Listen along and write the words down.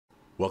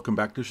Welcome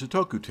back to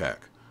ShotokuTech.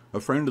 A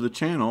friend of the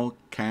channel,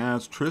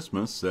 Kaz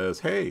Trismus,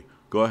 says, hey,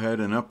 go ahead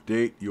and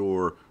update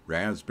your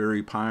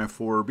Raspberry Pi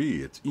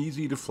 4B. It's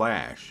easy to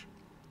flash.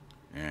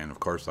 And of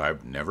course,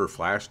 I've never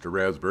flashed a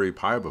Raspberry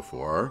Pi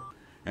before,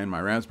 and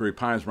my Raspberry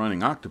Pi is running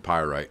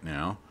OctoPI right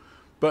now.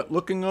 But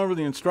looking over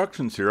the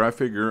instructions here, I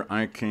figure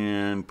I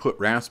can put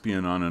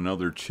Raspian on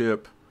another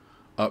chip,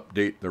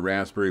 update the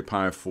Raspberry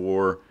Pi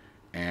 4,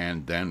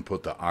 and then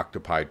put the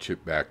OctoPI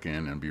chip back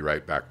in and be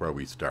right back where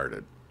we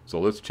started. So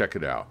let's check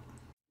it out.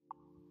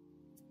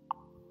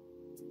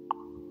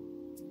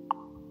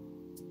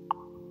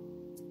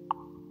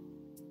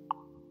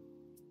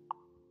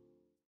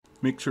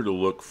 Make sure to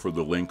look for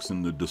the links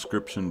in the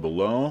description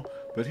below,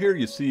 but here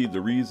you see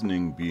the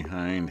reasoning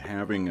behind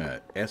having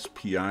a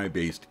SPI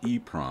based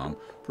EEPROM.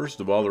 First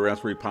of all, the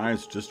Raspberry Pi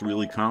is just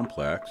really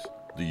complex.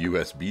 The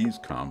USB is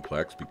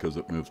complex because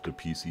it moves to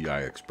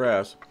PCI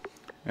Express.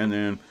 And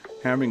then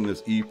having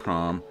this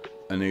EEPROM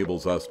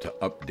enables us to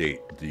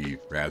update the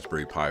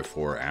Raspberry Pi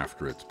 4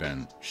 after it's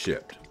been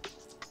shipped.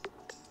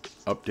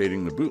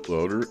 Updating the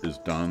bootloader is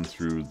done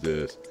through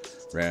this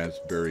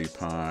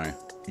RPI-EEPROM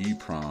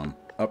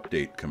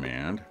update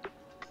command.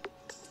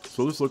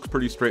 So this looks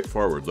pretty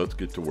straightforward. Let's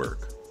get to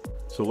work.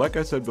 So like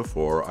I said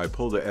before, I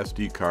pulled a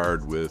SD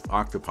card with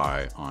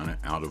OctoPI on it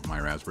out of my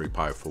Raspberry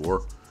Pi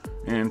 4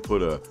 and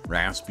put a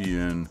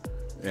Raspian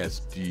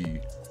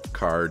SD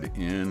card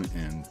in,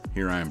 and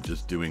here I'm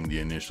just doing the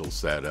initial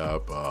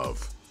setup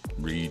of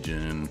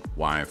region,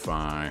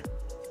 Wi-Fi,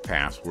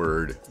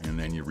 password, and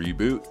then you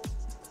reboot.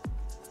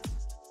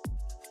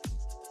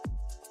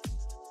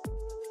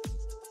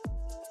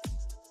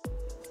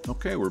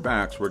 Okay, we're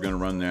back, so we're going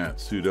to run that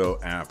sudo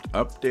apt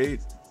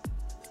update.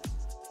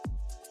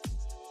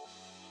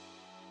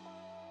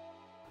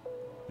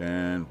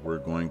 Then we're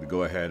going to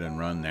go ahead and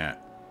run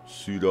that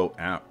sudo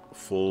apt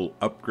full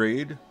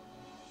upgrade.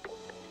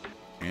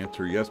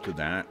 Answer yes to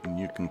that, and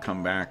you can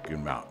come back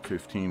in about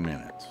 15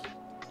 minutes.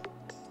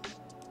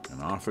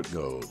 And off it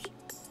goes.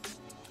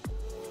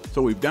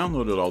 So we've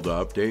downloaded all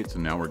the updates,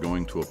 and now we're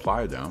going to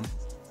apply them.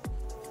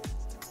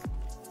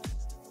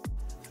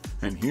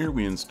 And here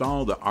we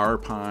install the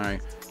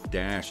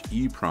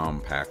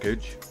RPI-EEPROM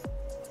package.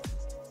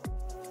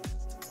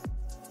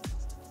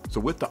 So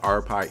with the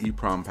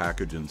RPI-EEPROM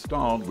package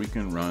installed, we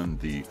can run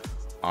the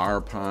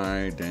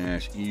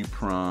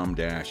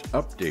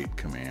RPI-EEPROM-update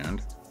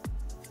command.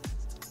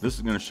 This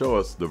is going to show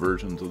us the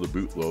versions of the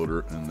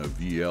bootloader and the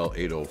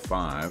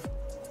VL805.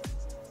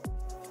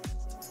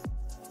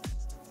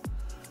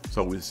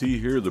 So we see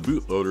here the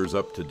bootloader is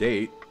up to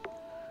date,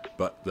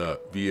 but the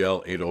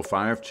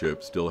VL805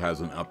 chip still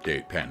has an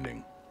update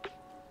pending.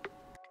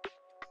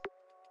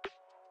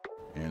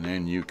 And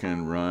then you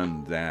can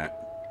run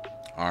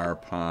that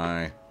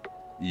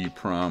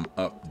RPI-EEPROM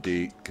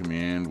update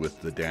command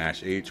with the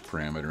 -h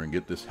parameter and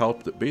get this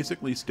help that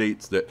basically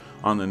states that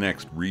on the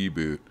next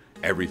reboot,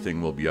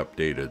 everything will be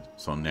updated.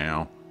 So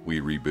now we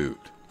reboot.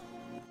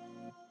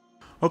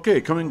 Okay,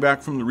 coming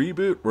back from the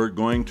reboot, we're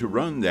going to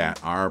run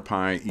that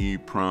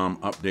RPI-EEPROM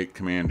update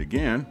command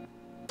again.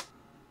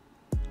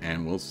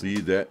 And we'll see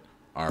that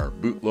our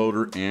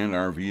bootloader and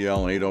our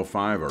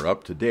VL805 are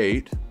up to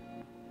date.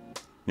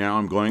 Now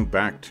I'm going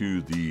back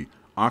to the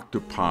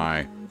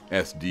OctoPI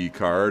SD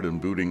card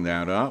and booting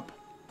that up.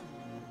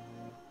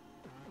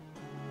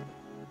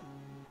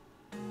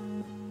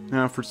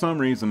 Now for some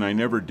reason I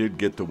never did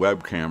get the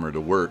web camera to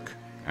work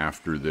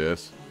after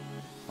this.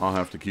 I'll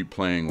have to keep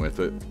playing with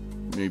it.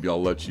 Maybe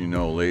I'll let you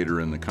know later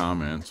in the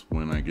comments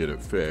when I get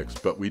it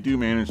fixed. But we do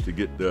manage to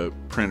get the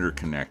printer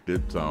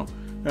connected, so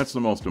that's the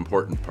most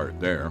important part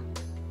there.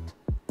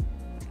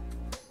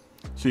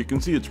 So you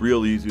can see it's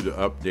real easy to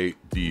update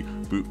the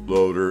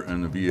bootloader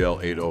and the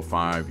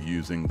VL805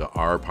 using the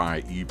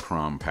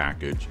RPI-EEPROM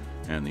package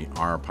and the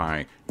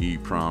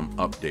RPI-EEPROM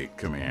update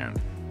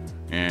command.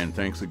 And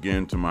thanks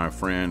again to my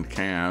friend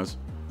Kaz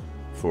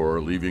for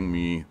leaving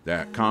me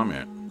that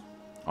comment.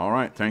 All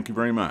right, thank you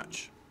very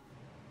much.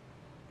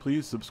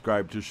 Please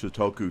subscribe to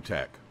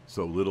ShotokuTech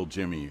so little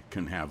Jimmy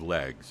can have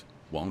legs,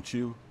 won't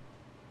you?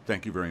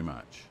 Thank you very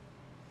much.